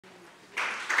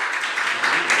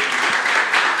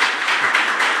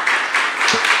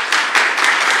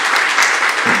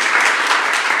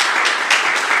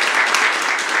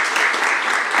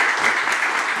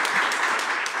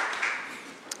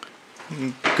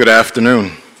Good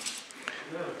afternoon.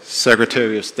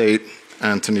 Secretary of State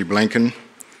Antony Blinken,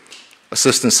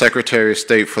 Assistant Secretary of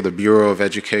State for the Bureau of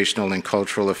Educational and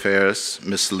Cultural Affairs,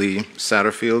 Ms. Lee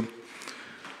Satterfield,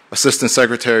 Assistant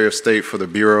Secretary of State for the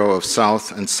Bureau of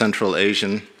South and Central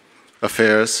Asian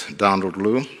Affairs, Donald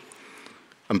Lu,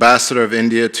 Ambassador of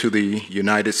India to the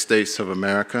United States of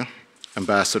America,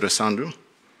 Ambassador Sandhu,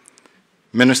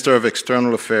 Minister of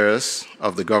External Affairs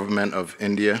of the Government of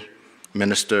India,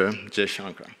 Minister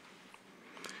Jaishankar,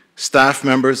 staff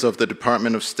members of the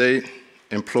Department of State,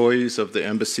 employees of the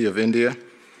Embassy of India,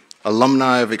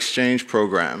 alumni of exchange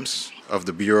programs of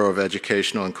the Bureau of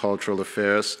Educational and Cultural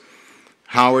Affairs,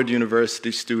 Howard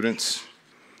University students,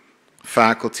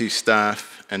 faculty,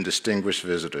 staff, and distinguished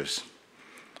visitors.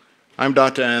 I'm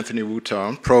Dr. Anthony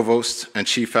Wuttar, Provost and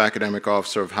Chief Academic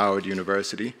Officer of Howard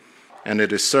University, and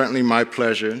it is certainly my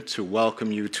pleasure to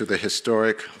welcome you to the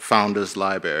historic Founders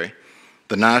Library,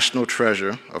 the national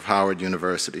treasure of Howard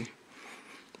University.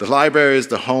 The library is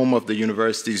the home of the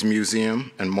university's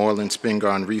museum and Moreland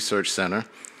Spingarn Research Center,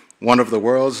 one of the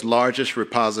world's largest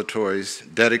repositories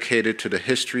dedicated to the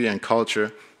history and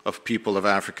culture of people of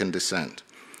African descent.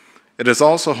 It is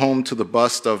also home to the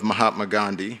bust of Mahatma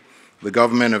Gandhi the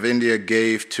government of India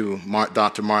gave to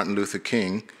Dr. Martin Luther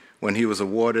King when he was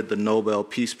awarded the Nobel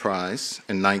Peace Prize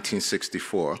in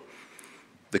 1964.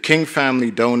 The King family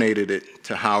donated it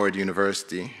to Howard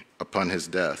University upon his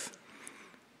death.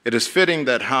 It is fitting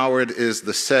that Howard is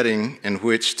the setting in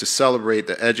which to celebrate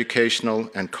the educational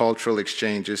and cultural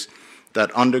exchanges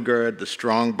that undergird the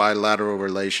strong bilateral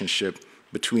relationship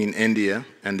between India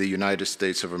and the United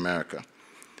States of America.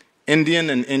 Indian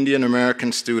and Indian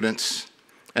American students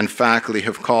and faculty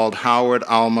have called Howard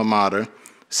alma mater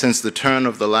since the turn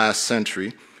of the last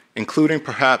century, including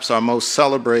perhaps our most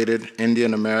celebrated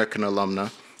Indian American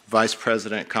alumna, Vice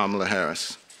President Kamala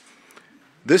Harris.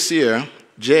 This year,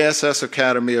 JSS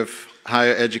Academy of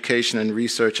Higher Education and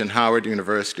Research and Howard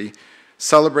University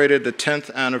celebrated the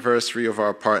 10th anniversary of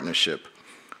our partnership.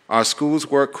 Our schools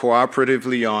work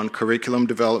cooperatively on curriculum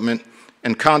development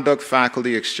and conduct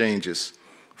faculty exchanges.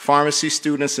 Pharmacy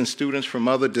students and students from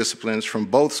other disciplines from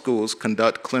both schools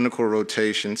conduct clinical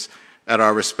rotations at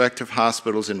our respective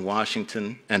hospitals in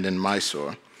Washington and in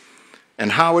Mysore.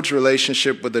 And Howard's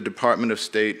relationship with the Department of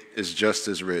State is just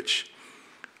as rich.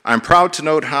 I'm proud to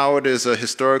note Howard is a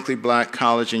historically black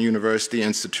college and university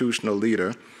institutional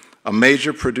leader, a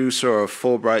major producer of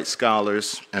Fulbright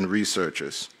scholars and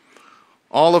researchers.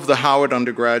 All of the Howard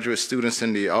undergraduate students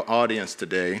in the audience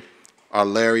today are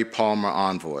Larry Palmer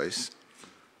Envoys.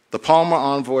 The Palmer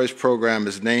Envoys program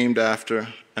is named after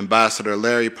Ambassador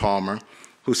Larry Palmer,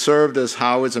 who served as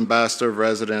Howard's Ambassador of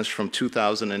Residence from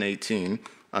 2018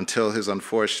 until his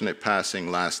unfortunate passing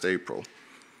last April.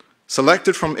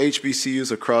 Selected from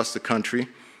HBCUs across the country,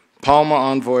 Palmer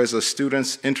Envoys are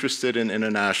students interested in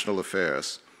international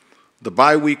affairs. The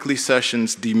bi-weekly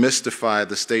sessions demystify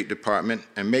the State Department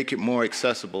and make it more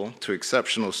accessible to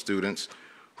exceptional students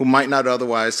who might not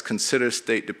otherwise consider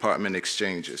State Department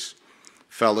exchanges,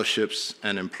 fellowships,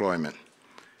 and employment.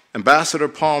 Ambassador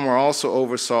Palmer also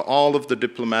oversaw all of the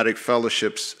diplomatic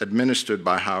fellowships administered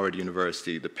by Howard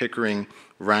University, the Pickering,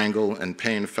 Wrangell, and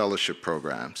Payne Fellowship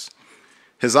programs.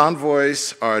 His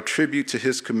envoys are a tribute to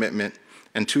his commitment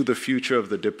and to the future of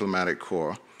the diplomatic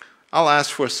corps. I'll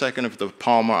ask for a second if the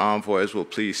Palmer envoys will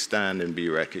please stand and be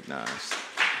recognized.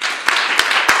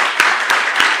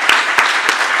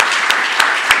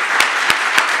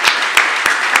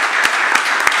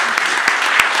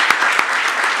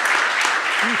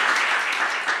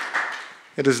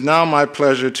 It is now my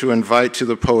pleasure to invite to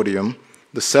the podium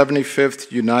the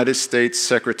 75th United States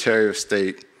Secretary of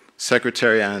State,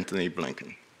 Secretary Antony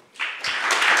Blinken.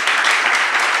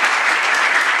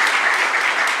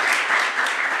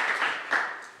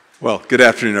 Well, good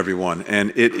afternoon, everyone.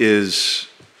 And it is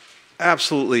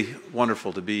absolutely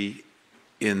wonderful to be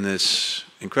in this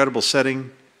incredible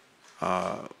setting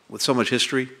with so much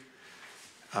history,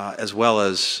 as well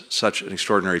as such an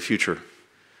extraordinary future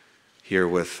here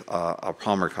with our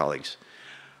Palmer colleagues.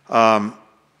 I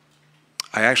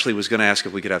actually was going to ask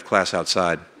if we could have class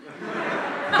outside,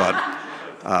 but,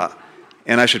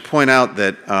 and I should point out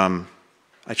that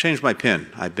I changed my pin.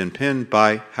 I've been pinned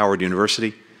by Howard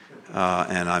University,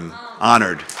 and I'm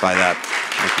honored by that.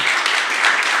 Thank you.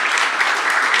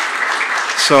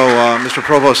 So, Mr.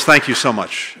 Provost, thank you so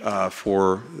much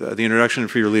for the introduction and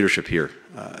for your leadership here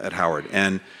at Howard.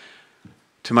 And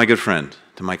to my good friend,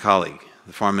 to my colleague,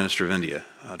 the Foreign Minister of India,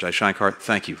 Jaishankar,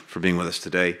 thank you for being with us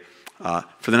today.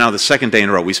 For now the second day in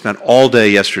a row, we spent all day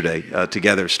yesterday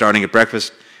together, starting at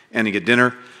breakfast, ending at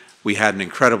dinner. We had an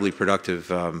incredibly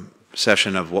productive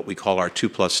session of what we call our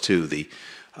 2+2, the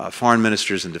foreign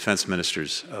ministers and defense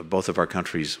ministers of both of our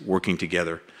countries working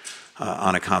together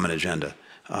on a common agenda,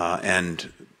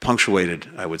 and punctuated,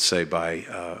 I would say, by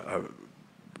a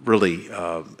really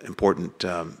important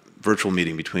virtual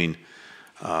meeting between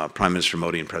Prime Minister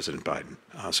Modi and President Biden.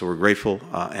 So we're grateful,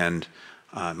 and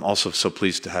I'm also so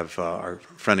pleased to have our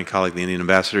friend and colleague, the Indian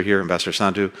ambassador here, Ambassador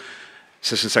Sandhu,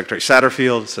 Assistant Secretary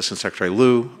Satterfield, Assistant Secretary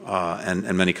Liu,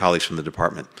 and many colleagues from the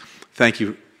department. Thank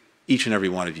you, each and every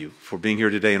one of you, for being here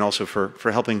today and also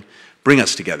for helping bring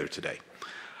us together today.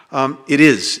 It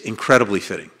is incredibly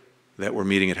fitting that we're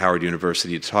meeting at Howard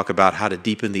University to talk about how to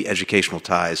deepen the educational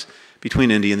ties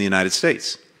between India and the United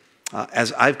States.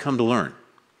 As I've come to learn,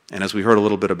 and as we heard a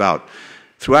little bit about,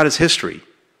 throughout its history,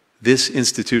 this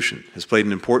institution has played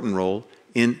an important role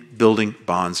in building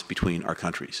bonds between our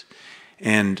countries.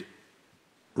 And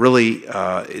really,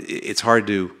 it's hard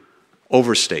to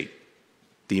overstate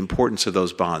the importance of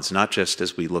those bonds, not just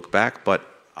as we look back, but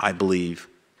I believe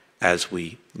as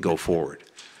we go forward.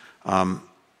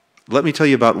 Let me tell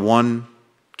you about one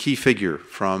key figure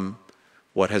from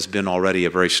what has been already a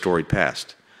very storied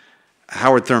past.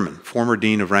 Howard Thurman, former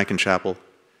Dean of Rankin Chapel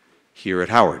here at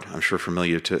Howard, I'm sure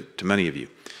familiar to many of you.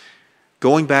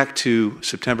 Going back to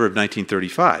September of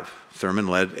 1935, Thurman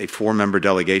led a 4-member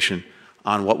delegation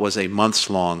on what was a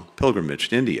months-long pilgrimage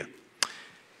to India.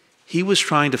 He was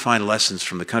trying to find lessons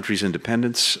from the country's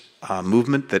independence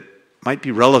movement that might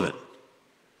be relevant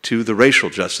to the racial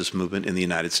justice movement in the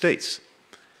United States.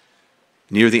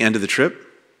 Near the end of the trip,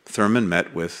 Thurman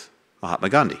met with Mahatma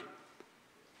Gandhi.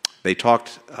 They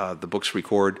talked, the books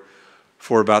record,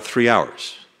 for about 3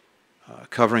 hours,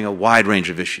 covering a wide range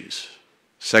of issues: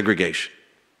 segregation,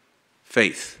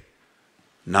 faith,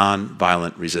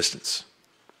 nonviolent resistance.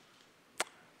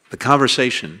 The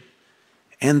conversation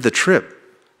and the trip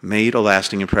made a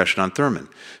lasting impression on Thurman.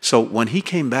 So when he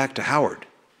came back to Howard,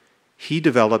 he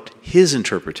developed his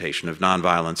interpretation of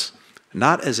nonviolence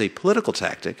not as a political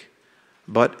tactic,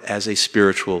 but as a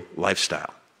spiritual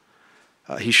lifestyle.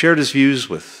 He shared his views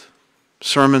with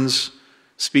sermons,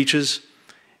 speeches,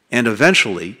 and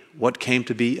eventually what came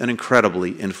to be an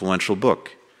incredibly influential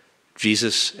book,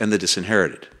 Jesus and the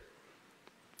Disinherited.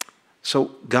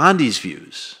 So Gandhi's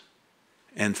views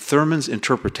and Thurman's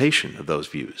interpretation of those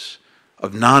views,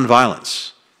 of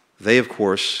nonviolence, they, of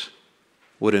course,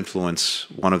 would influence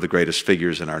one of the greatest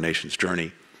figures in our nation's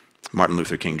journey, Martin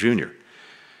Luther King Jr.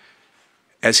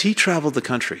 As he traveled the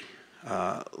country,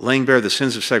 laying bare the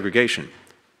sins of segregation,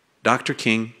 Dr.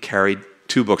 King carried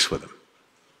 2 books with him.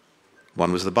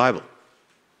 One was the Bible,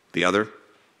 the other,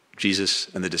 Jesus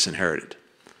and the Disinherited.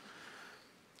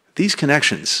 These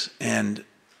connections, and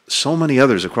so many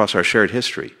others across our shared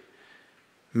history,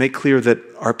 make clear that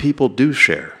our people do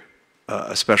share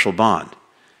a special bond,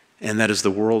 and that as the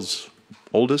world's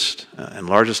oldest and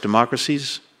largest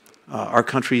democracies, our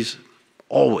countries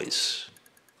always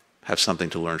have something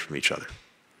to learn from each other.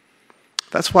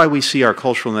 That's why we see our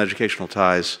cultural and educational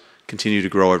ties continue to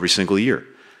grow every single year.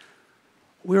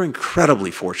 We're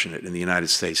incredibly fortunate in the United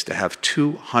States to have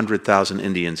 200,000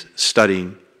 Indians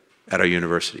studying at our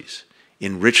universities,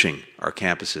 enriching our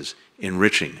campuses,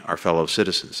 enriching our fellow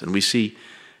citizens. And we see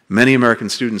many American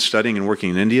students studying and working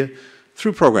in India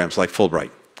through programs like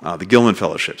Fulbright, the Gilman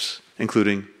Fellowships,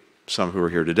 including some who are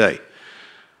here today.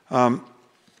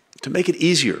 To make it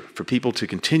easier for people to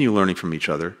continue learning from each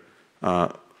other,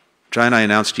 Jai and I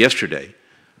announced yesterday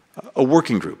a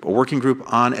working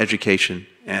group on education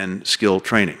and skill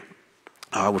training,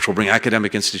 which will bring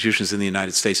academic institutions in the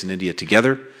United States and India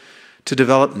together to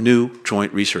develop new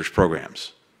joint research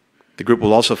programs. The group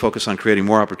will also focus on creating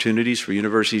more opportunities for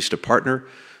universities to partner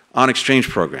on exchange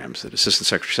programs that Assistant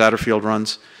Secretary Satterfield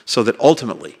runs, so that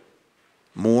ultimately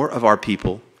more of our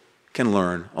people can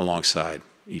learn alongside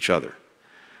each other.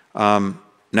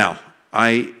 Now,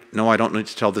 I know I don't need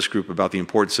to tell this group about the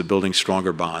importance of building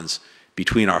stronger bonds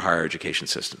between our higher education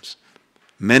systems.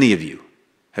 Many of you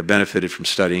have benefited from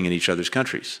studying in each other's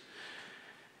countries.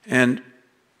 And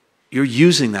you're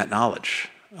using that knowledge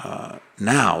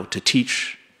now to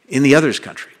teach in the other's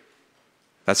country.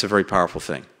 That's a very powerful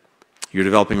thing. You're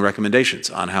developing recommendations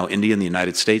on how India and the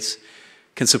United States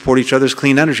can support each other's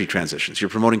clean energy transitions. You're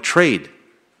promoting trade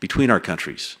between our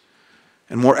countries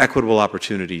and more equitable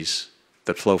opportunities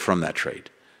that flow from that trade.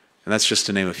 And that's just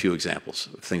to name a few examples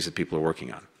of things that people are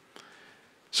working on.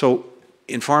 So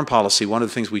in foreign policy, one of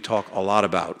the things we talk a lot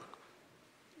about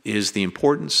is the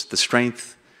importance, the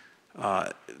strength,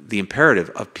 the imperative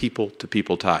of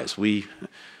people-to-people ties. We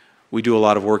do a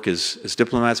lot of work as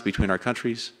diplomats between our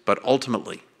countries, but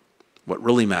ultimately, what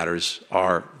really matters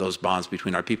are those bonds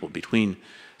between our people, between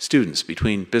students,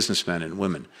 between businessmen and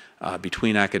women,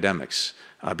 between academics,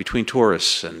 between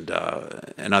tourists and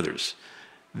others.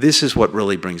 This is what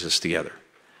really brings us together.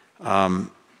 And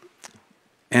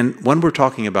when we're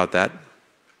talking about that,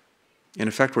 in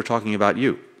effect, we're talking about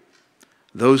you,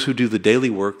 those who do the daily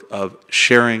work of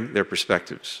sharing their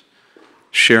perspectives,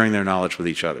 sharing their knowledge with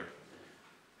each other,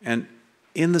 and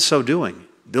in the so doing,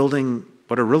 building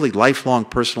what are really lifelong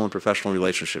personal and professional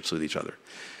relationships with each other.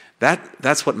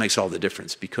 That's what makes all the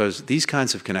difference, because these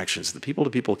kinds of connections, the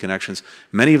people-to-people connections,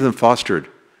 many of them fostered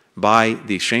by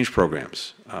the exchange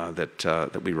programs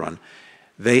that we run,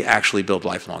 they actually build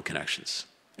lifelong connections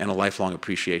and a lifelong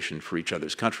appreciation for each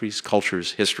other's countries,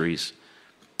 cultures, histories,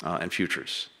 and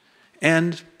futures.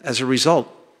 And as a result,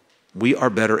 we are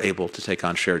better able to take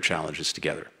on shared challenges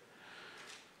together.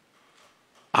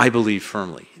 I believe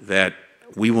firmly that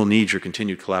we will need your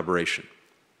continued collaboration,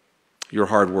 your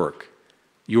hard work,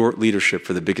 your leadership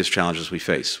for the biggest challenges we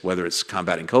face, whether it's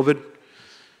combating COVID,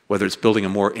 whether it's building a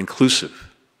more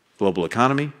inclusive global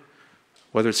economy,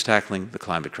 whether it's tackling the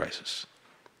climate crisis.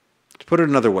 To put it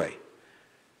another way,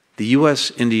 the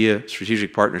U.S.-India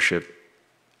strategic partnership,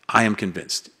 I am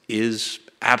convinced, is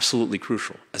absolutely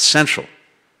crucial, essential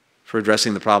for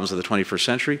addressing the problems of the 21st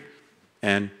century,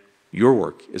 and your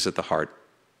work is at the heart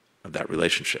of that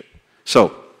relationship.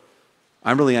 So,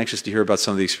 I'm really anxious to hear about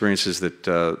some of the experiences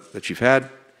that you've had,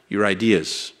 your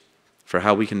ideas for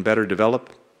how we can better develop,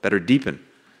 better deepen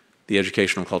the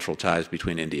educational and cultural ties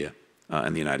between India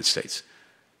and the United States.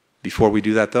 Before we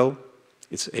do that, though,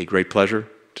 it's a great pleasure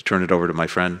to turn it over to my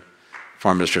friend,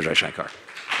 Foreign Minister Jaishankar.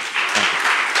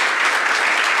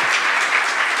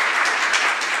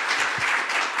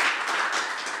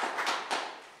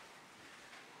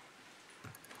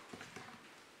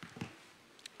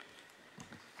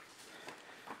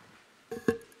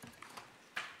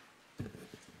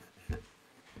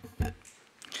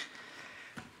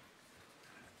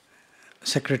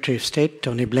 Secretary of State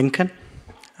Tony Blinken,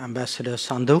 Ambassador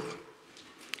Sandhu,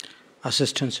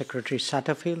 Assistant Secretary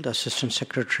Satterfield, Assistant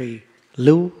Secretary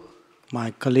Liu,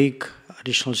 my colleague,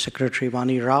 Additional Secretary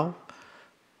Vani Rao,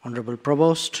 Honorable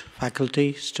Provost,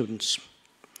 faculty, students.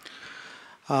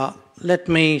 Let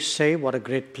me say what a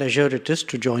great pleasure it is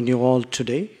to join you all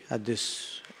today at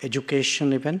this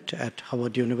education event at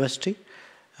Howard University.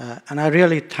 And I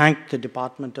really thank the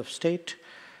Department of State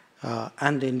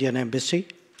and the Indian Embassy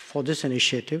for this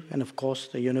initiative, and of course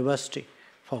the university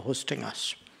for hosting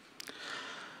us.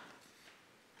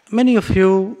 Many of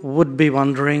you would be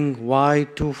wondering why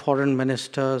two foreign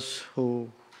ministers who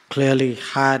clearly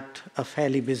had a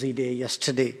fairly busy day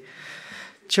yesterday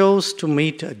chose to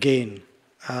meet again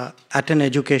at an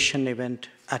education event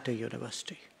at a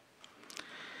university.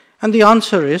 And the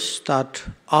answer is that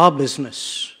our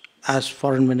business as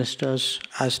foreign ministers,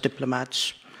 as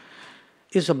diplomats,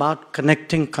 is about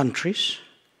connecting countries,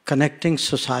 connecting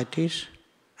societies,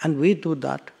 and we do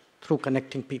that through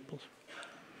connecting people.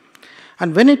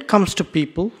 And when it comes to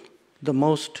people, the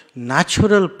most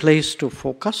natural place to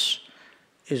focus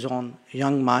is on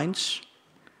young minds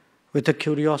with a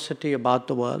curiosity about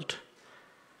the world,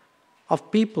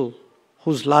 of people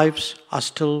whose lives are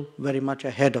still very much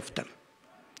ahead of them.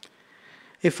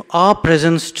 If our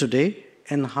presence today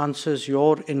enhances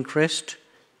your interest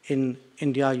in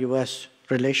India-US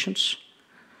relations,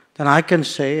 then I can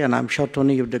say, and I'm sure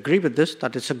Tony you'd agree with this,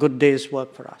 that it's a good day's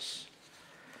work for us.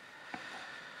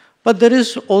 But there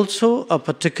is also a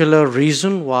particular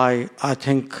reason why I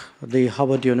think the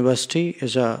Howard University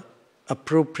is an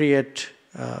appropriate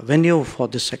venue for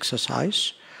this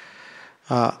exercise.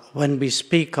 When we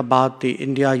speak about the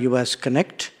India-US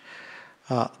Connect,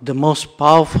 the most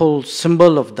powerful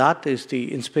symbol of that is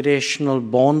the inspirational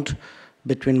bond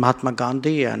between Mahatma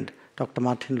Gandhi and Dr.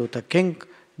 Martin Luther King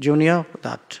Jr.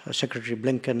 that Secretary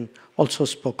Blinken also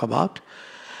spoke about.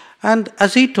 And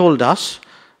as he told us,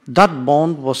 that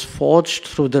bond was forged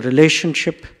through the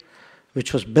relationship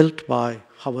which was built by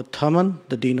Howard Thurman,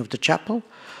 the Dean of the Chapel,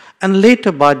 and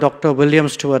later by Dr. William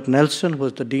Stewart Nelson, who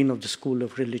was the Dean of the School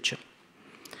of Religion.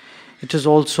 It is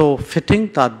also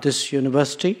fitting that this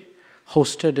university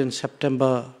hosted in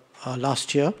September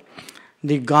last year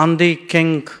the Gandhi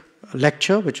King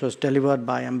lecture, which was delivered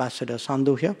by Ambassador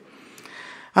Sandhu here,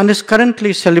 and is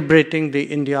currently celebrating the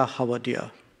India Howard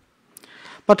Year.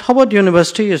 But Howard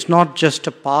University is not just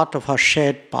a part of our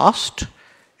shared past,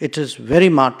 it is very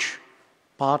much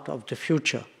part of the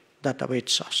future that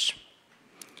awaits us.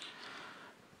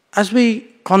 As we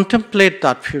contemplate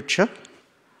that future,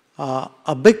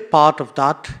 a big part of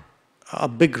that, a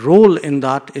big role in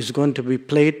that is going to be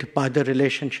played by the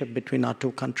relationship between our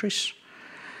two countries.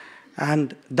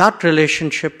 And that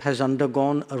relationship has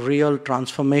undergone a real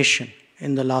transformation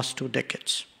in the last 2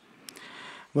 decades.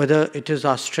 whether it is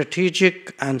our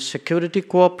strategic and security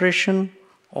cooperation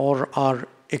or our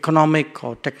economic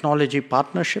or technology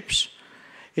partnerships,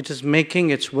 it is making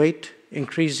its weight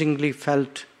increasingly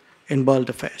felt in world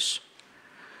affairs.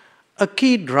 A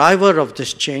key driver of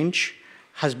this change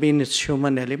has been its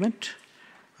human element.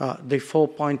 The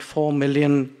 4.4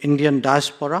 million Indian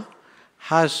diaspora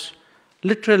has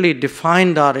literally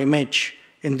defined our image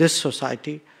in this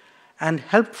society and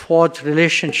helped forge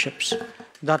relationships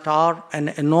that are an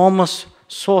enormous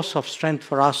source of strength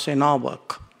for us in our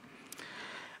work.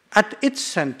 At its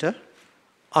center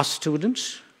are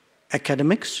students,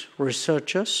 academics,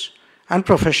 researchers, and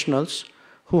professionals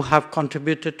who have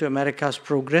contributed to America's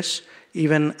progress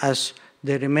even as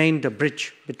they remained a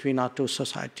bridge between our two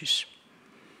societies.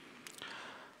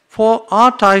 For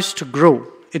our ties to grow,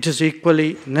 it is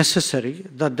equally necessary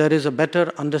that there is a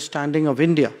better understanding of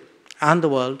India and the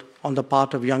world on the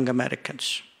part of young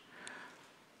Americans.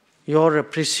 Your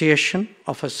appreciation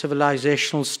of a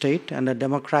civilizational state and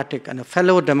a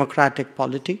fellow democratic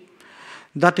polity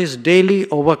that is daily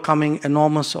overcoming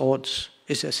enormous odds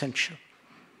is essential.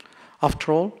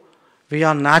 After all, we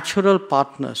are natural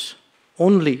partners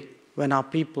only when our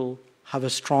people have a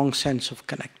strong sense of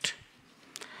connect.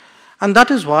 And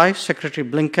that is why Secretary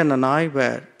Blinken and I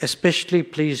were especially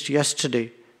pleased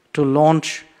yesterday to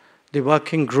launch the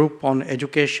working group on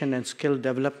education and skill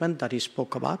development that he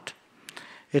spoke about.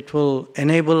 It will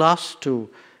enable us to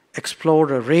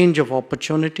explore a range of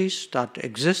opportunities that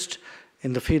exist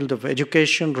in the field of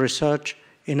education, research,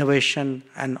 innovation,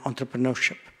 and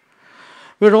entrepreneurship.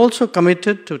 We're also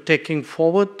committed to taking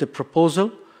forward the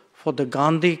proposal for the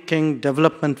Gandhi King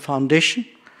Development Foundation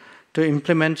to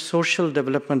implement social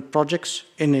development projects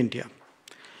in India.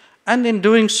 And in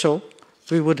doing so,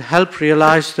 we would help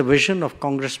realize the vision of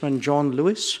Congressman John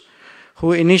Lewis,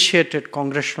 who initiated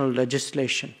congressional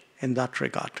legislation in that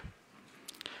regard.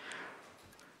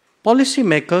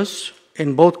 Policymakers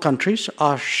in both countries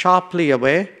are sharply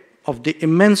aware of the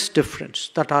immense difference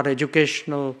that our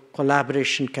educational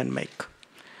collaboration can make.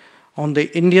 On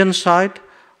the Indian side,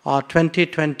 our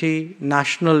 2020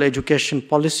 National Education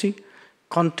Policy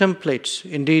contemplates,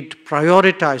 indeed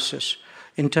prioritizes,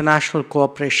 international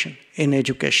cooperation in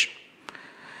education.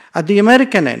 At the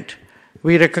American end,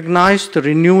 we recognize the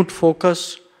renewed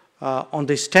focus on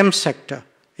the STEM sector,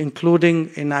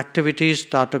 including in activities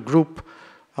that a group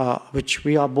which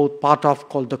we are both part of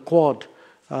called the Quad.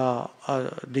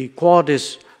 The Quad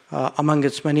is, among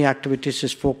its many activities,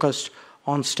 is focused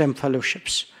on STEM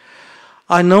fellowships.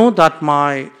 I know that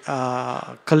my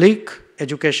colleague,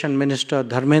 Education Minister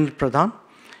Dharmendra Pradhan,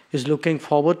 is looking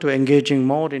forward to engaging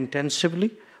more intensively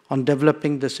on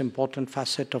developing this important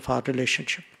facet of our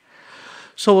relationship.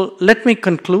 So let me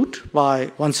conclude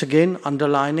by once again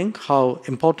underlining how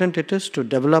important it is to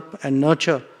develop and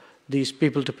nurture these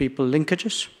people-to-people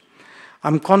linkages.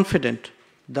 I'm confident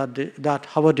that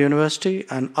Howard University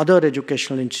and other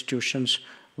educational institutions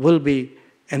will be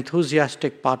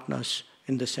enthusiastic partners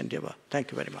in this endeavor.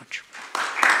 Thank you very much.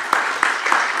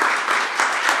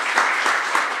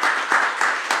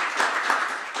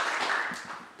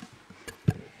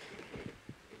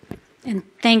 And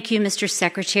thank you, Mr.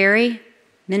 Secretary,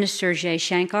 Minister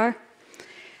Jaishankar.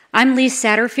 I'm Lee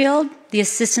Satterfield, the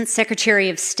Assistant Secretary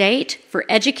of State for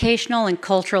Educational and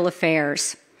Cultural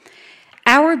Affairs.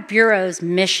 Our Bureau's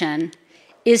mission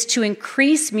is to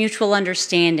increase mutual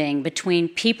understanding between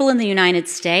people in the United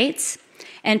States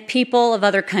and people of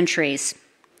other countries.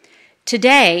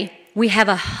 Today, we have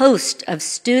a host of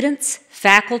students,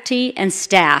 faculty, and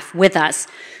staff with us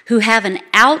who have an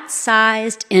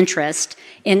outsized interest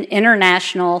in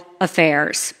international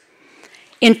affairs.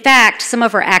 In fact, some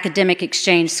of our academic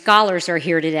exchange scholars are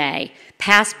here today,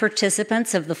 past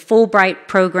participants of the Fulbright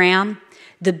program,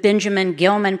 the Benjamin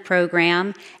Gilman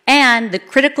program, and the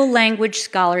Critical Language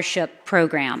Scholarship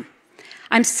program.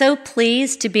 I'm so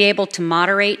pleased to be able to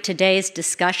moderate today's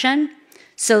discussion,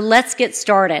 so let's get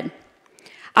started.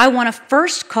 I want to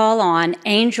first call on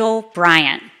Angel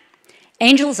Bryant.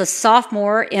 Angel is a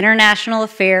sophomore international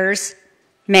affairs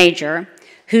major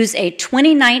who's a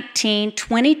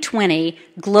 2019-2020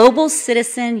 Global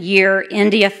Citizen Year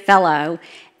India Fellow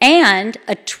and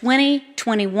a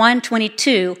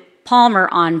 2021-22 Palmer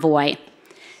Envoy.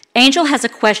 Angel has a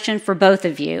question for both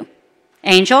of you.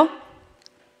 Angel?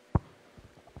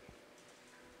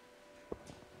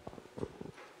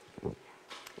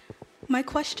 My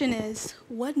question is,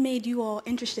 what made you all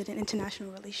interested in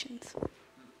international relations?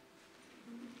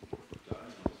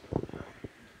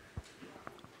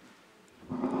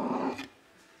 I'm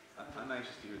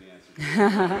anxious to hear the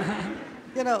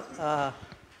answer.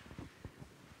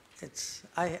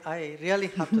 I really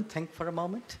have to think for a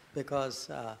moment because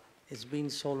it's been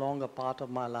so long a part of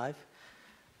my life.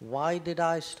 Why did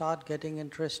I start getting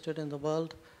interested in the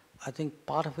world? I think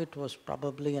part of it was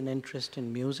probably an interest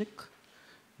in music,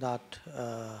 that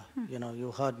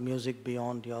you heard music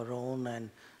beyond your own,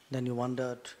 and then you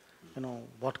wondered,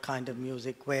 what kind of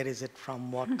music, where is it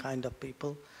from, what kind of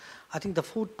people. I think the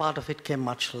food part of it came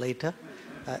much later.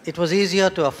 It was easier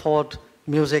to afford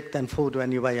music than food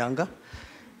when you were younger.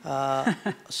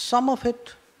 Some of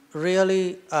it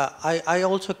really, I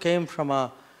also came from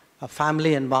a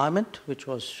family environment which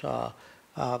was a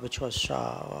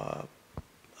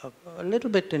little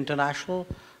bit international.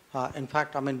 In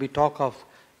fact, we talk of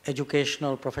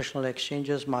educational, professional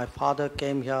exchanges. My father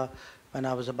came here when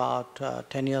I was about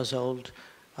 10 years old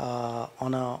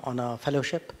on a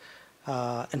fellowship,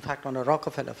 in fact on a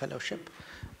Rockefeller fellowship,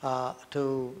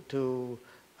 to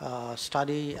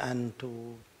study and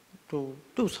to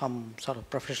do some sort of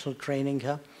professional training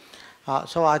here.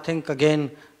 So I think,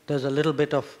 again, there's a little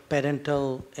bit of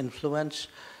parental influence.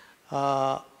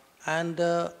 And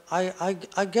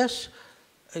I guess,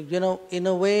 in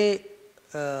a way,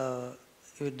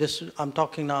 I'm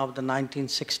talking now of the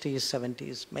 1960s,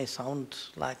 70s, may sound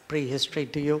like prehistory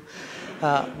to you,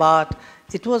 but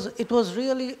it was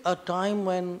really a time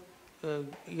when,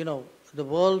 the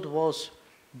world was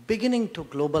beginning to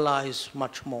globalize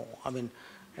much more.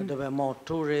 There were more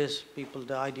tourists, people,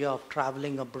 the idea of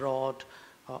traveling abroad,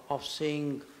 of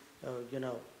seeing,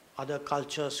 other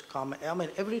cultures come.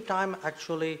 Every time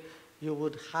actually you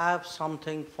would have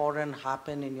something foreign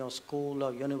happen in your school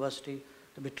or university,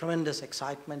 there'd be tremendous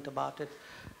excitement about it.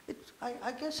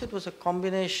 I guess it was a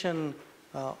combination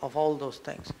of all those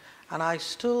things. And I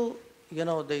still,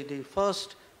 the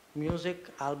first music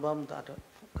album, the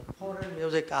foreign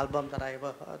music album that I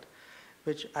ever heard,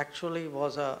 which actually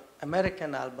was an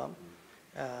American album,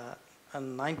 a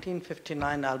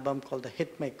 1959 album called The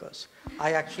Hitmakers.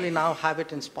 I actually now have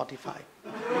it in Spotify.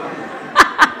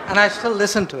 And I still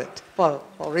listen to it for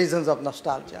reasons of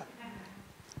nostalgia.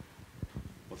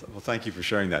 Well, thank you for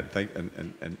sharing that.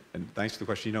 And thanks for the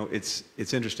question.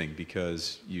 It's interesting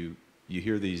because you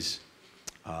hear these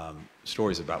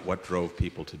stories about what drove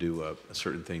people to do a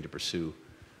certain thing, to pursue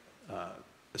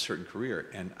a certain career.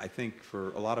 And I think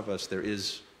for a lot of us, there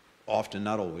is often,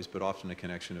 not always, but often a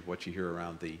connection of what you hear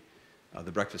around the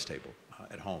breakfast table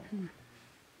at home.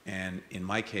 And in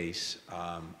my case,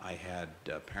 I had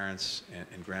parents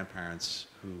and grandparents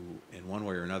who, in one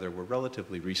way or another, were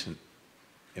relatively recent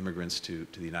immigrants to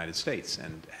the United States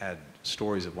and had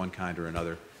stories of one kind or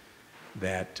another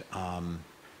that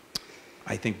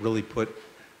I think really put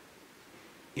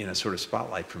in a sort of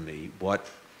spotlight for me what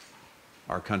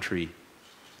our country,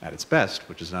 at its best,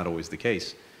 which is not always the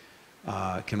case,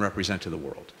 can represent to the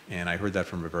world. And I heard that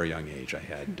from a very young age. I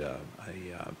had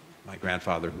my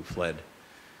grandfather who fled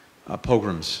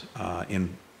pogroms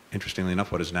in, interestingly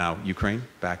enough, what is now Ukraine,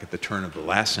 back at the turn of the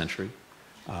last century.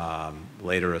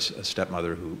 Later, a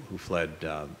stepmother who fled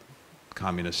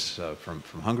communists from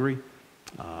Hungary,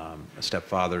 a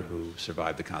stepfather who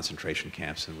survived the concentration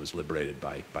camps and was liberated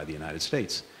by the United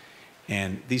States.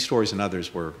 And these stories and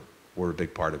others were a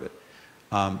big part of it.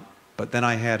 But then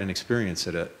I had an experience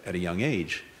at a young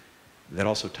age that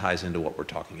also ties into what we're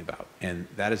talking about. And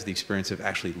that is the experience of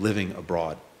actually living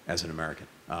abroad as an American.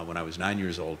 When I was 9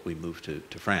 years old, we moved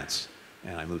to France.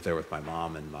 And I moved there with my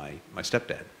mom and my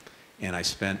stepdad. And I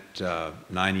spent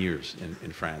 9 years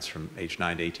in France from age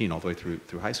 9 to 18, all the way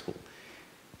through high school.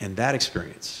 And that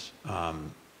experience,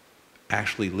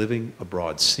 actually living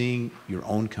abroad, seeing your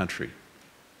own country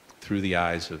through the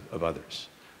eyes of others,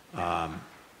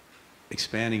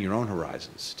 expanding your own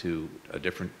horizons to a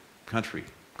different country,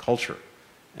 culture,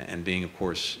 and being, of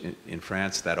course, in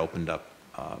France, that opened up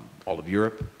all of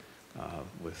Europe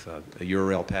with a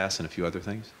Eurail pass and a few other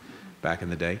things back in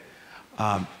the day.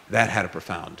 That had a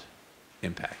profound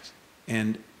impact.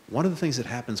 And one of the things that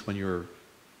happens when you're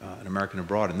an American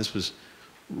abroad, and this was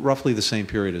roughly the same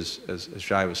period as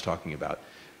Jai was talking about.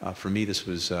 For me, this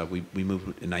was, we moved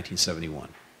in 1971.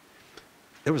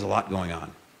 There was a lot going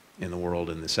on in the world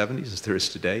in the 70s, as there is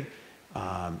today.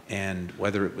 And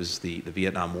whether it was the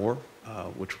Vietnam War,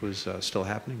 which was still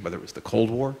happening, whether it was the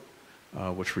Cold War,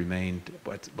 which remained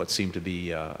what seemed to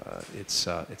be its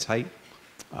height,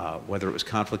 whether it was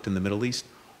conflict in the Middle East,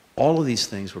 all of these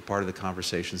things were part of the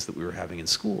conversations that we were having in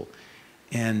school.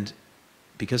 And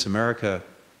because America,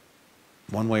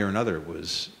 one way or another,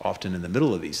 was often in the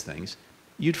middle of these things,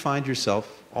 you'd find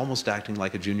yourself almost acting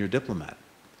like a junior diplomat,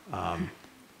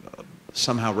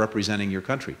 somehow representing your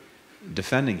country,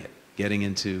 defending it, getting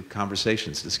into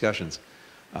conversations, discussions,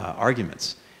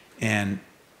 arguments. And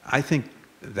I think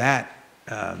that,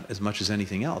 as much as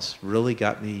anything else, really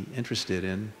got me interested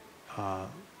in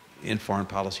foreign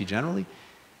policy generally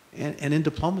and in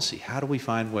diplomacy. How do we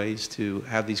find ways to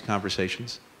have these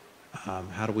conversations?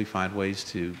 How do we find ways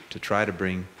to try to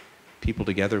bring people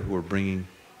together who are bringing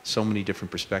so many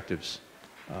different perspectives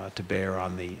to bear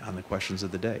on the questions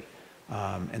of the day?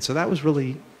 And so that was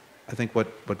really, I think,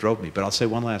 what drove me. But I'll say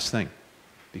one last thing,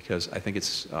 because I think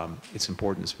it's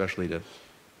important, especially to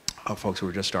folks who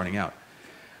are just starting out.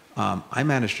 I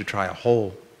managed to try a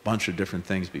whole bunch of different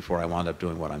things before I wound up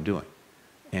doing what I'm doing.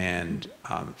 And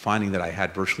finding that I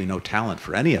had virtually no talent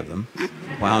for any of them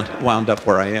wound up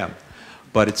where I am.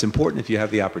 But it's important, if you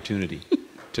have the opportunity,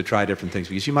 to try different things,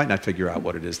 because you might not figure out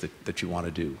what it is that you want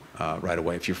to do right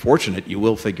away. If you're fortunate, you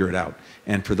will figure it out.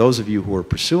 And for those of you who are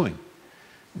pursuing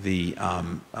the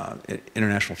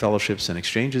international fellowships and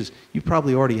exchanges, you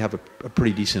probably already have a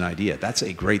pretty decent idea. That's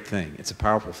a great thing. It's a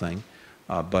powerful thing.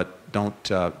 But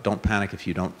don't panic if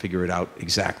you don't figure it out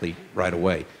exactly right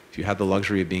away. If you have the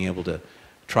luxury of being able to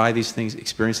try these things,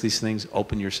 experience these things,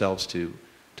 open yourselves to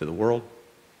the world,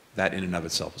 that in and of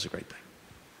itself is a great thing.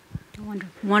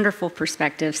 Wonderful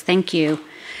perspectives. Thank you.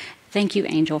 Thank you,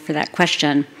 Angel, for that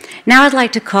question. Now I'd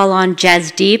like to call on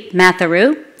Jasdeep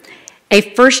Matharu, a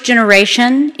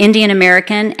first-generation Indian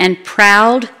American and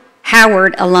proud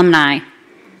Howard alumni.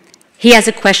 He has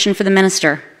a question for the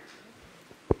minister.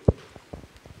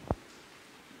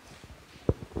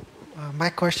 My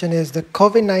question is, the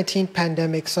COVID-19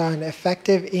 pandemic saw an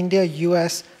effective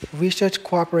India-U.S. research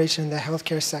cooperation in the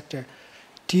healthcare sector.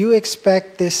 Do you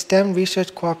expect this STEM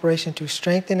research cooperation to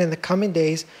strengthen in the coming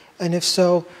days? And if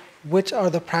so, which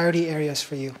are the priority areas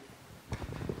for you?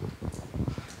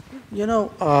 You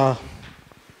know,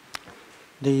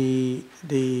 the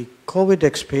COVID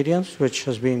experience, which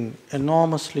has been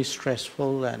enormously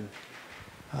stressful and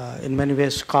in many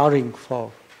ways scarring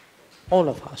for all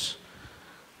of us,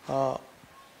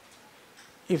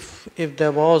 if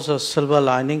there was a silver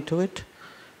lining to it,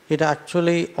 it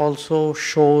actually also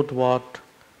showed what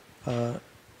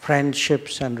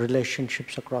friendships and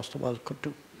relationships across the world could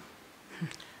do.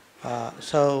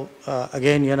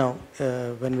 Again, you know,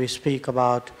 when we speak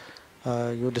about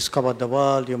you discovered the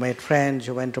world, you made friends,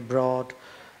 you went abroad,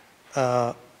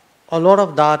 a lot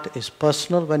of that is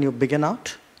personal when you begin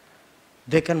out.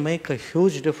 They can make a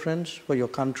huge difference for your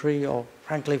country or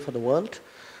frankly for the world.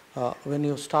 When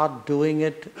you start doing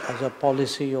it as a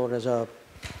policy or as a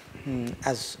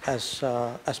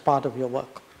as part of your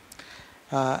work.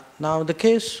 Now, the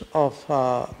case of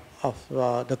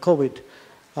the COVID,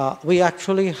 we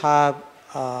actually have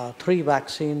 3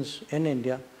 vaccines in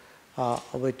India,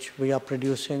 which we are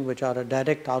producing, which are a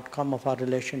direct outcome of our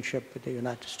relationship with the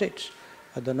United States.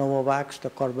 The Novavax, the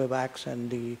Corbevax, and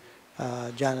the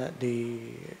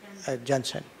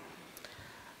Janssen.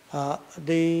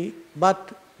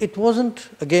 But it wasn't,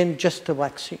 again, just the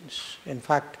vaccines. In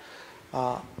fact,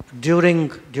 during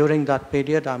that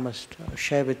period, I must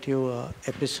share with you an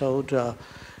episode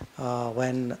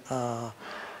when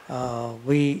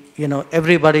we, you know,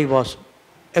 everybody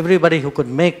who could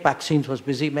make vaccines was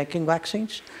busy making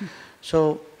vaccines.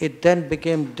 So it then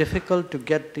became difficult to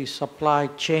get the supply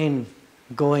chain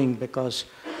going because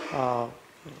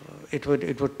it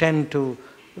would tend to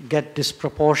get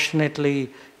disproportionately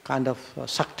kind of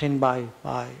sucked in by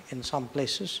in some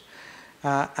places.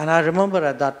 And I remember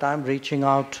at that time reaching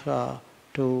out to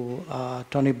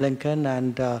Tony Blinken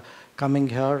and coming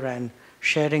here and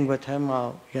sharing with him,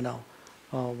 you know,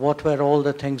 what were all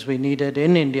the things we needed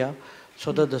in India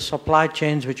so that the supply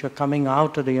chains which were coming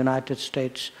out of the United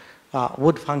States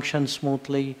would function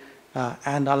smoothly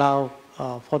and allow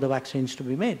for the vaccines to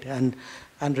be made. And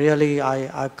really,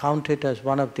 I count it as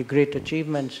one of the great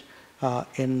achievements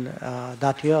in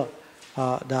that year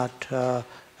that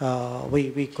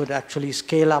we could actually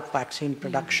scale up vaccine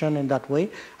production in that way.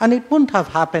 And it wouldn't have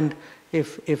happened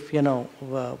if you know,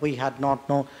 we had not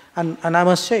known. And I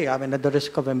must say, I mean, at the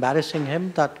risk of embarrassing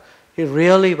him, that he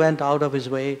really went out of his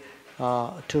way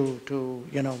to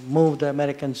you know, move the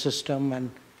American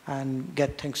system and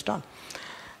get things done.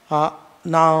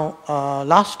 Now,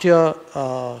 last year,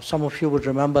 some of you would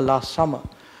remember last summer,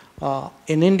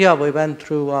 in India we went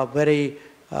through a very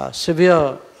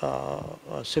severe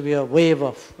wave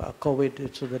of COVID.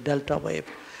 It's the Delta wave.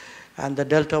 And the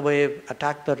Delta wave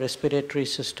attacked the respiratory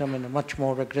system in a much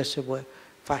more aggressive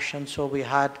fashion. So we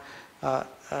had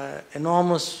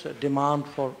enormous demand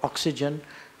for oxygen,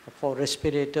 for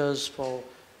respirators, for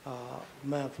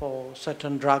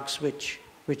certain drugs which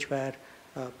were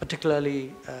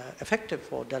particularly effective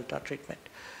for Delta treatment.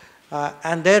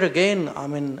 And there again, I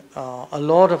mean, a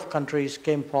lot of countries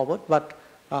came forward, but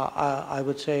I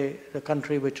would say the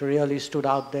country which really stood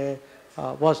out there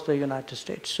was the United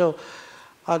States. So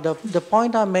the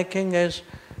point I'm making is,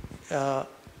 I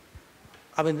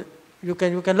mean, you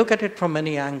can look at it from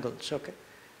many angles, okay?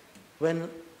 When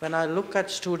I look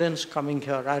at students coming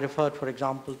here, I referred, for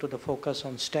example, to the focus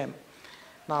on STEM.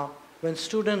 Now, when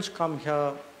students come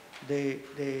here, they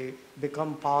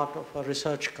become part of a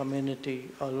research community.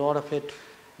 A lot of it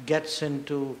gets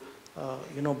into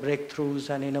breakthroughs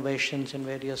and innovations in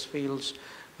various fields.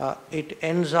 It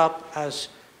ends up as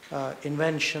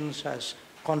inventions, as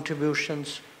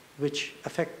contributions which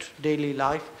affect daily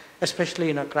life,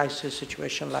 especially in a crisis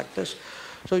situation like this.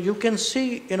 So you can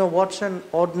see, what's an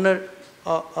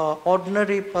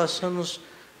ordinary person's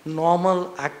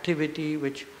normal activity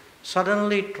which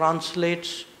suddenly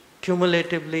translates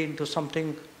cumulatively into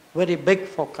something very big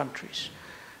for countries,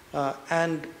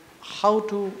 and how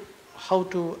to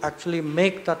actually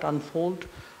make that unfold.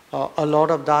 A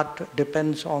lot of that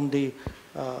depends on the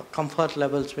comfort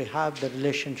levels we have, the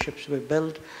relationships we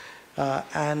build,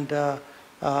 and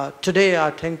today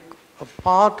I think a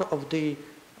part of the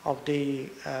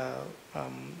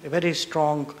very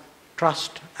strong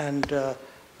trust and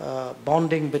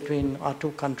bonding between our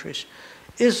two countries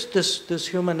is this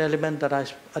human element that I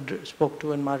spoke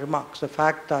to in my remarks. The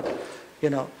fact that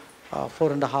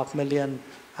 4.5 million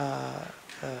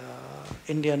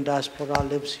Indian diaspora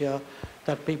lives here,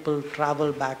 that people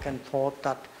travel back and forth,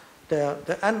 that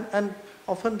and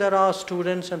often there are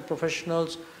students and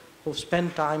professionals who've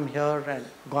spent time here and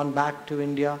gone back to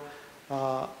India.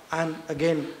 And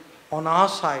again, on our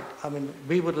side, I mean,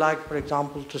 we would like, for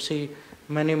example, to see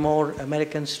many more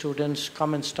American students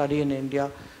come and study in India,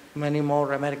 many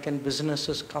more American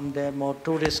businesses come there, more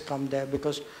tourists come there,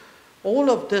 because all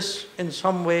of this in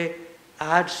some way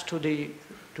adds to the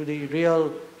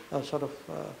real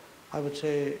I would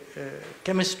say,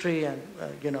 chemistry and,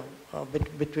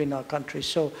 between our countries.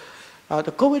 So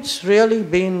the COVID's really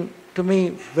been, to me,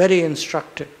 very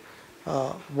instructive.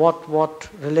 What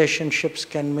relationships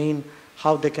can mean,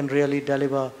 how they can really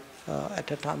deliver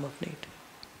at a time of need.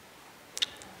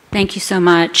 Thank you so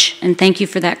much, and thank you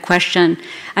for that question.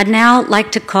 I'd now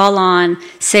like to call on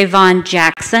Savon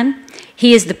Jackson.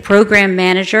 He is the program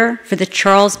manager for the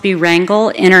Charles B.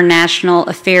 Rangel International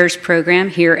Affairs Program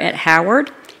here at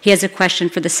Howard. He has a question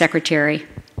for the Secretary.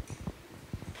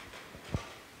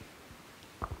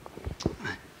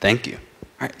 Thank you.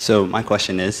 All right, so my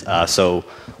question is, so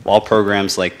while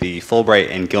programs like the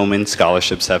Fulbright and Gilman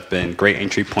scholarships have been great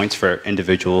entry points for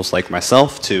individuals like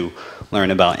myself to learn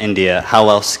about India, how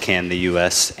else can the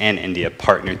U.S. and India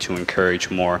partner to encourage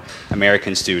more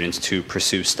American students to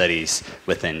pursue studies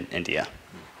within India?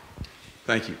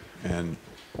 Thank you. And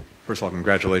first of all,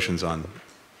 congratulations on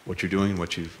what you're doing,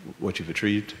 what you've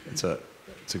achieved. It's a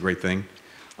great thing.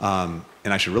 And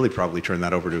I should really probably turn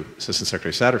that over to Assistant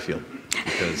Secretary Satterfield,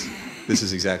 because this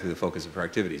is exactly the focus of our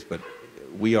activities. But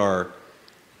we are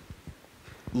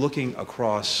looking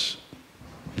across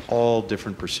all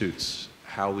different pursuits,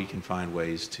 how we can find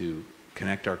ways to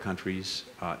connect our countries,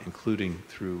 including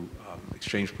through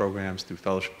exchange programs, through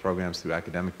fellowship programs, through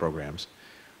academic programs,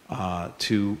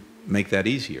 to make that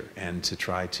easier and to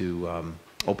try to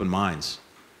open minds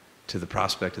to the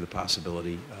prospect of the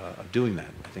possibility of doing that.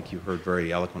 I think you heard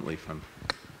very eloquently from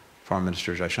Foreign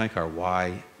Minister Jaishankar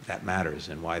why that matters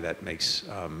and why that makes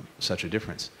such a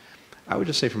difference. I would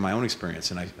just say from my own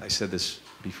experience, and I said this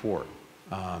before,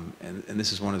 and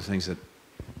this is one of the things that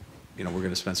we're going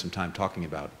to spend some time talking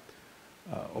about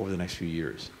over the next few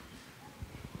years.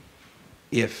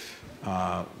 If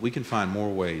we can find more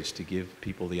ways to give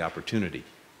people the opportunity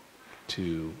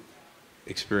to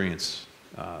experience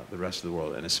the rest of the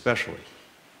world, and especially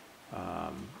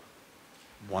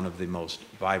one of the most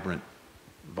vibrant,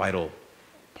 vital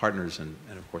partners and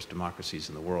of course democracies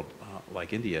in the world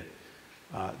like India,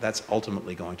 that's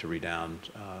ultimately going to redound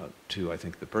to, I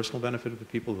think, the personal benefit of the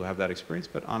people who have that experience,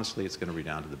 but honestly it's going to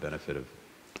redound to the benefit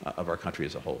of our country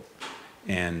as a whole.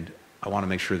 And I want to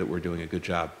make sure that we're doing a good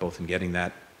job both in getting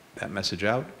that message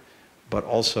out, but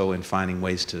also in finding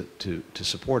ways to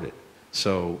support it.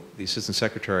 So the Assistant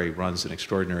Secretary runs an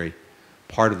extraordinary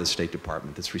part of the State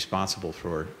Department that's responsible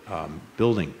for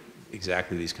building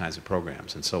exactly these kinds of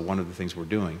programs. And so one of the things we're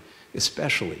doing,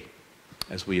 especially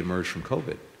as we emerge from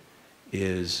COVID,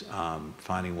 is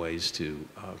finding ways to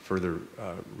further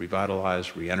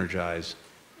revitalize, re-energize,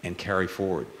 and carry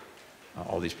forward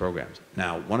all these programs.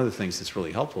 Now, one of the things that's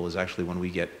really helpful is actually when we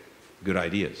get good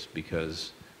ideas,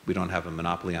 because we don't have a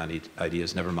monopoly on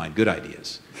ideas, never mind good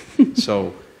ideas.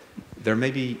 So there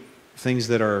may be things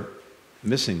that are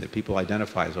missing that people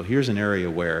identify as, oh, here's an area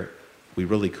where we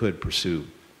really could pursue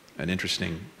an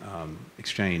interesting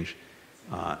exchange.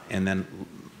 And then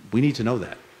we need to know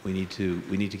that. We need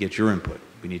to get your input.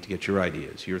 We need to get your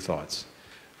ideas, your thoughts.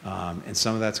 And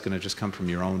some of that's going to just come from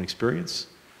your own experience,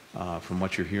 from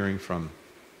what you're hearing from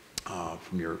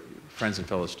your friends and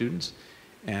fellow students.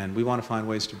 And we want to find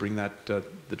ways to bring that to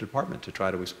the department to try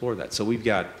to explore that. So we've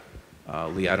got,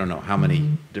 Lee, I don't know how many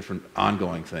different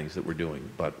ongoing things that we're doing,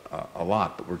 but a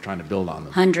lot, but we're trying to build on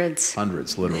them. Hundreds.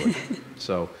 Hundreds, literally.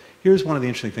 So here's one of the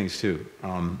interesting things, too.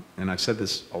 And I've said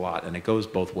this a lot, and it goes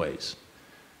both ways.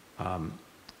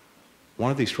 One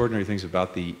of the extraordinary things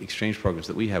about the exchange programs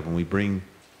that we have when we bring,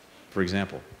 for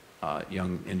example,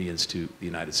 young Indians to the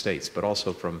United States, but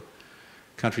also from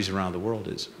countries around the world,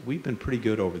 is we've been pretty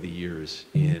good over the years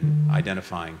in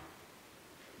identifying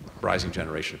a rising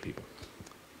generation of people.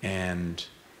 And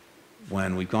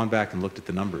when we've gone back and looked at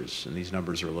the numbers, and these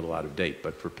numbers are a little out of date,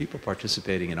 but for people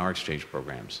participating in our exchange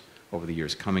programs over the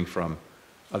years, coming from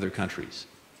other countries,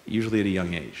 usually at a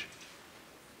young age,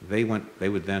 they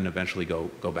would then eventually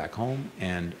go back home,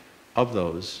 and of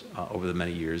those, over the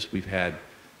many years, we've had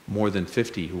more than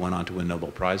 50 who went on to win Nobel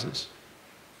Prizes,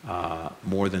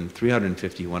 more than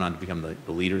 350 who went on to become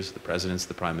the leaders, the presidents,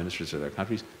 the prime ministers of their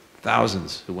countries,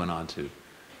 thousands who went on to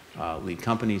lead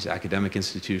companies, academic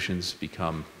institutions,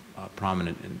 become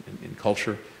prominent in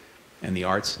culture and the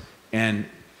arts. And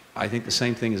I think the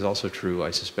same thing is also true,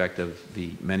 I suspect, of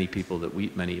the many people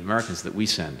many Americans that we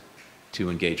send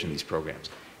to engage in these programs.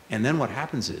 And then what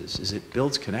happens is it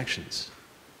builds connections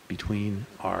between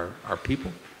our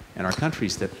people and our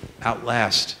countries that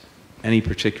outlast any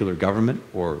particular government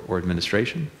or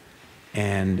administration,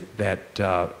 and that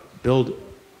build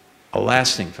a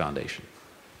lasting foundation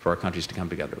for our countries to come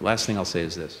together. Last thing I'll say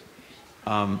is this,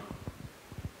 and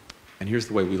here's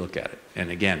the way we look at it, and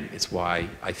again, it's why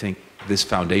I think this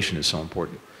foundation is so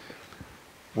important.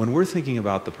 When we're thinking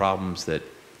about the problems that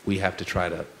we have to try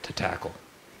to tackle,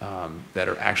 that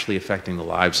are actually affecting the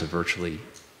lives of virtually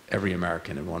every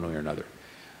American in one way or another,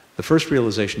 the first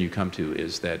realization you come to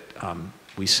is that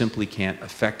we simply can't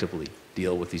effectively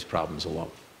deal with these problems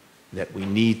alone, that we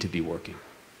need to be working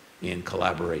in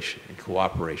collaboration, in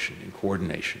cooperation, in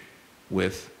coordination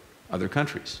with other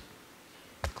countries.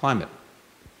 Climate.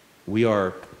 We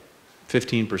are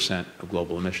 15% of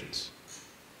global emissions.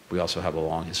 We also have a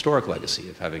long historic legacy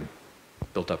of having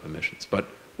built up emissions, but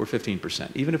we're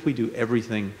 15%. Even if we do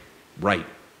everything right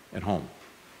at home,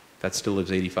 that still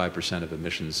leaves 85% of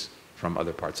emissions from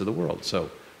other parts of the world. So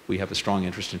we have a strong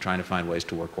interest in trying to find ways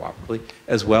to work cooperatively,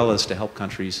 as well as to help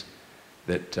countries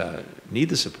that need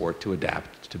the support to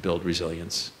adapt, to build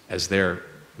resilience as they're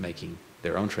making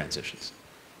their own transitions.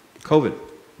 COVID,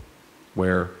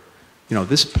 where, you know,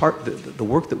 this part, the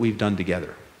work that we've done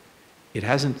together, it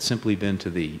hasn't simply been to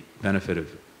the benefit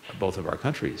of both of our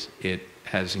countries. It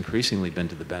has increasingly been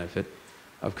to the benefit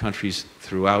of countries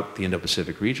throughout the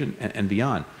Indo-Pacific region and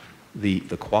beyond. The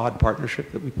Quad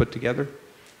partnership that we put together,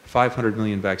 500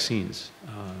 million vaccines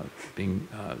being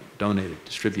donated,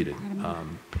 distributed,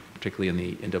 particularly in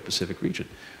the Indo-Pacific region.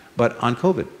 But on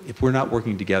COVID, if we're not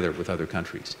working together with other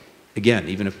countries, again,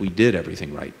 even if we did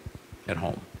everything right at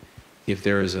home, if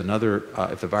there is another,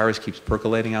 if the virus keeps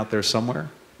percolating out there somewhere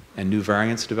and new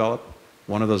variants develop,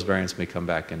 one of those variants may come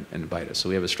back and bite us. So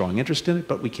we have a strong interest in it,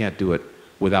 but we can't do it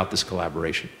without this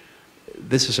collaboration.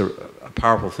 This is a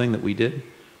powerful thing that we did.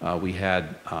 We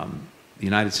had the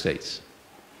United States,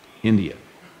 India,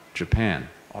 Japan,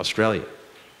 Australia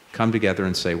come together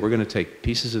and say, we're going to take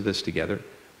pieces of this together,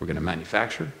 we're going to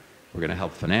manufacture, we're going to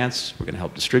help finance, we're going to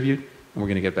help distribute, and we're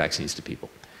going to get vaccines to people.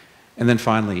 And then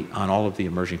finally, on all of the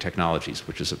emerging technologies,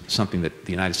 which is something that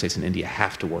the United States and India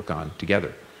have to work on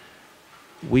together,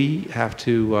 we have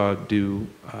to do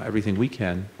everything we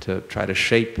can to try to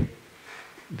shape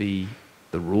the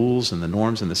rules and the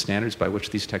norms and the standards by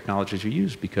which these technologies are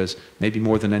used, because maybe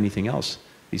more than anything else,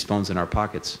 these phones in our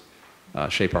pockets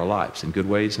shape our lives in good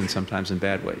ways and sometimes in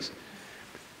bad ways.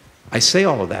 I say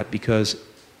all of that because,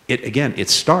 it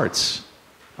starts,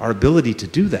 our ability to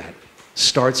do that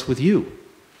starts with you.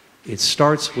 It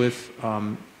starts with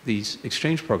these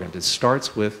exchange programs. It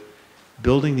starts with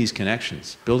building these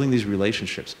connections, building these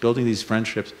relationships, building these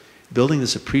friendships, building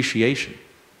this appreciation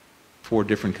for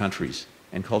different countries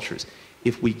and cultures.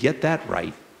 If we get that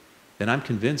right, then I'm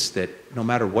convinced that no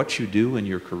matter what you do in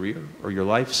your career or your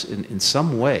life, in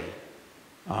some way,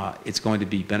 it's going to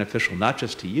be beneficial not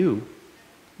just to you,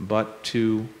 but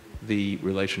to the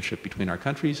relationship between our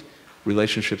countries,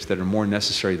 relationships that are more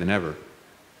necessary than ever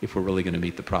if we're really going to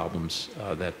meet the problems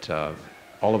that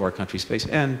all of our countries face,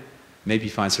 and maybe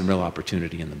find some real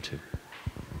opportunity in them too.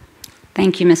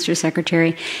 Thank you, Mr.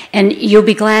 Secretary. And you'll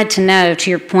be glad to know, to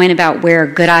your point about where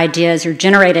good ideas are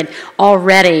generated,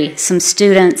 already some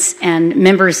students and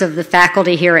members of the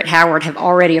faculty here at Howard have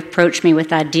already approached me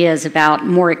with ideas about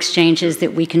more exchanges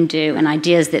that we can do and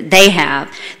ideas that they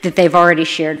have that they've already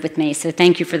shared with me. So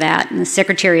thank you for that. And the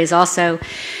Secretary has also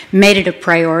made it a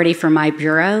priority for my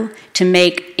Bureau to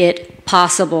make it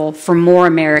possible for more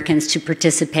Americans to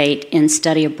participate in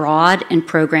study abroad and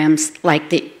programs like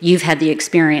that you've had the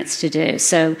experience to do.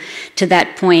 So to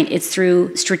that point, it's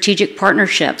through strategic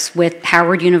partnerships with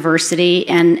Howard University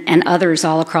and others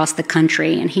all across the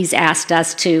country. And he's asked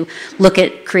us to look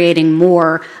at creating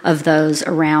more of those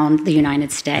around the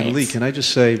United States. And Lee, can I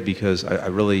just say, because I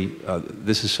really,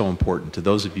 this is so important to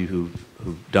those of you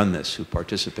who've done this, who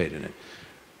participate in it.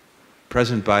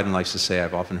 President Biden likes to say,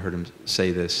 I've often heard him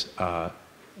say this,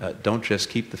 don't just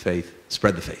keep the faith,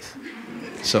 spread the faith.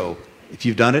 So if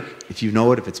you've done it, if you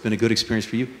know it, if it's been a good experience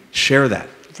for you, share that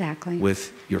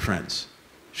with your friends.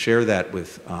 Share that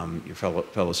with your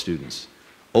fellow students.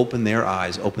 Open their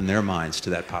eyes, open their minds to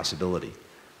that possibility.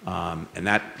 And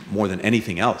that, more than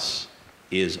anything else,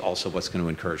 is also what's going to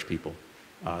encourage people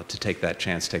to take that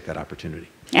chance, take that opportunity.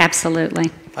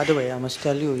 Absolutely. By the way, I must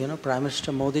tell you, Prime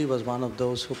Minister Modi was one of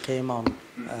those who came on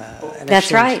an That's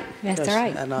exchange, right. That's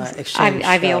right. An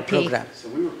exchange program. So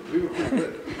we were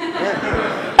good.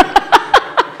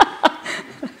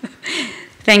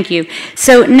 Thank you.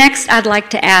 So next, I'd like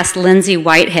to ask Lindsay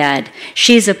Whitehead.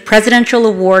 She's a Presidential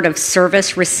Award of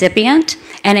Service recipient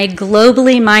and a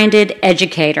globally minded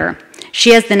educator.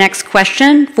 She has the next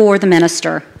question for the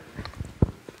Minister.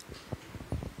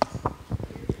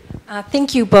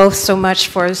 Thank you both so much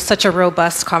for such a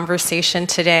robust conversation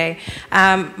today.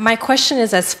 My question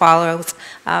is as follows.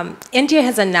 India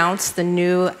has announced the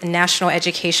new National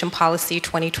Education Policy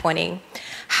 2020.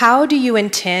 How do you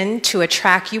intend to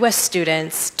attract U.S.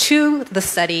 students to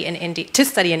study in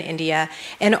India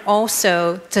and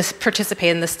also to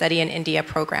participate in the Study in India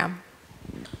program?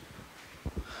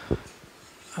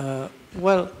 The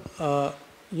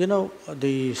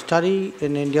Study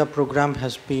in India program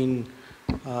has been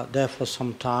there for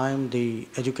some time. The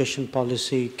education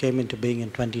policy came into being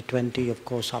in 2020. Of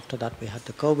course, after that we had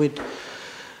the COVID.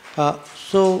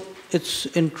 So it's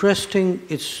interesting.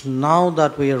 It's now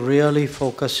that we are really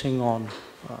focusing on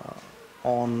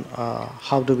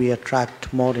how do we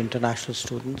attract more international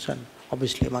students, and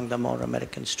obviously among them more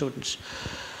American students.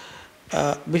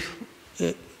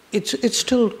 It's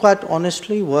still quite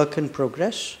honestly work in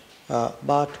progress,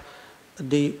 but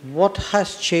what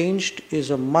has changed is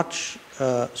a much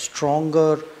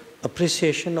stronger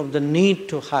appreciation of the need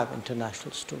to have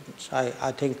international students.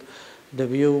 I think the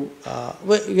view,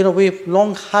 we've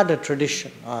long had a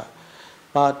tradition,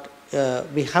 but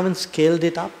we haven't scaled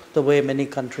it up the way many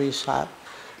countries have.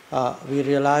 We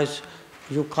realize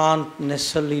you can't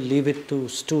necessarily leave it to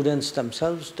students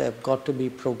themselves. There have got to be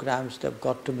programs, there have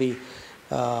got to be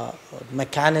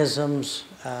mechanisms,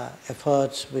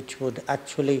 efforts which would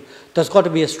actually, there's got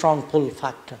to be a strong pull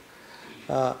factor.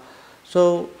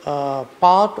 So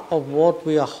part of what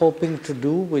we are hoping to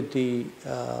do with the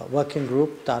working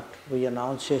group that we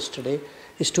announced yesterday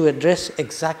is to address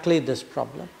exactly this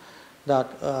problem, that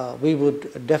we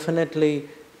would definitely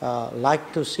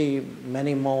like to see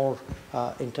many more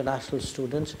international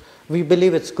students. We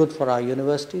believe it's good for our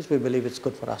universities, we believe it's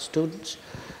good for our students.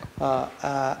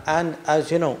 And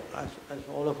as you know, as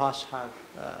all of us have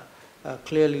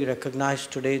clearly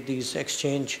recognized today, these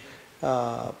exchange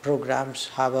programs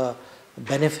have a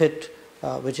benefit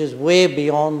which is way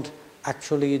beyond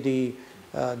actually the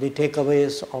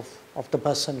takeaways of the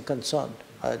person concerned,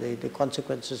 the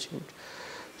consequences.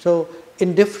 So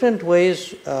in different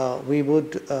ways we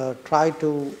would try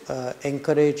to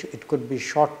encourage. It could be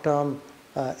short-term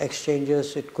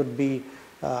exchanges, it could be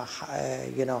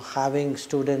having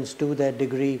students do their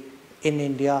degree in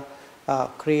India,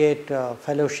 create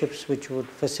fellowships which would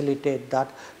facilitate that.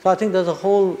 So I think there's a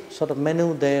whole sort of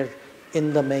menu there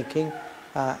in the making,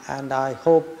 and I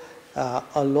hope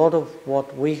a lot of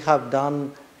what we have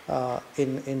done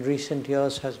in recent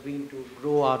years has been to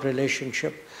grow our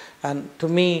relationship. And to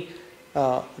me,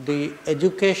 the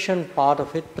education part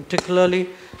of it, particularly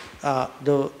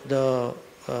the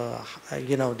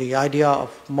idea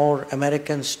of more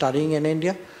Americans studying in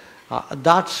India,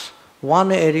 that's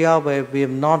one area where we have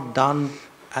not done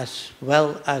as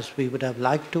well as we would have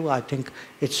liked to. I think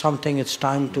it's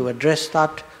time to address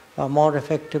that more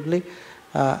effectively,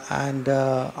 and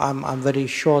I'm very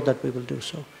sure that we will do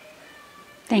so.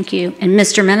 Thank you. And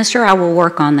Mr. Minister, I will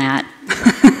work on that.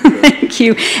 Thank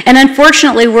you. And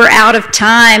unfortunately, we're out of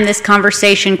time. This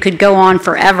conversation could go on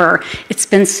forever. It's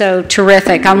been so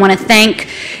terrific. I want to thank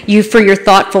you for your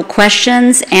thoughtful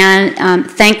questions and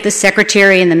thank the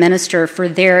Secretary and the Minister for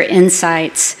their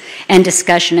insights and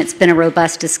discussion. It's been a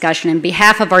robust discussion. On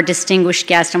behalf of our distinguished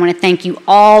guests, I want to thank you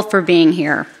all for being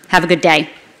here. Have a good day.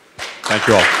 Thank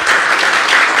you all.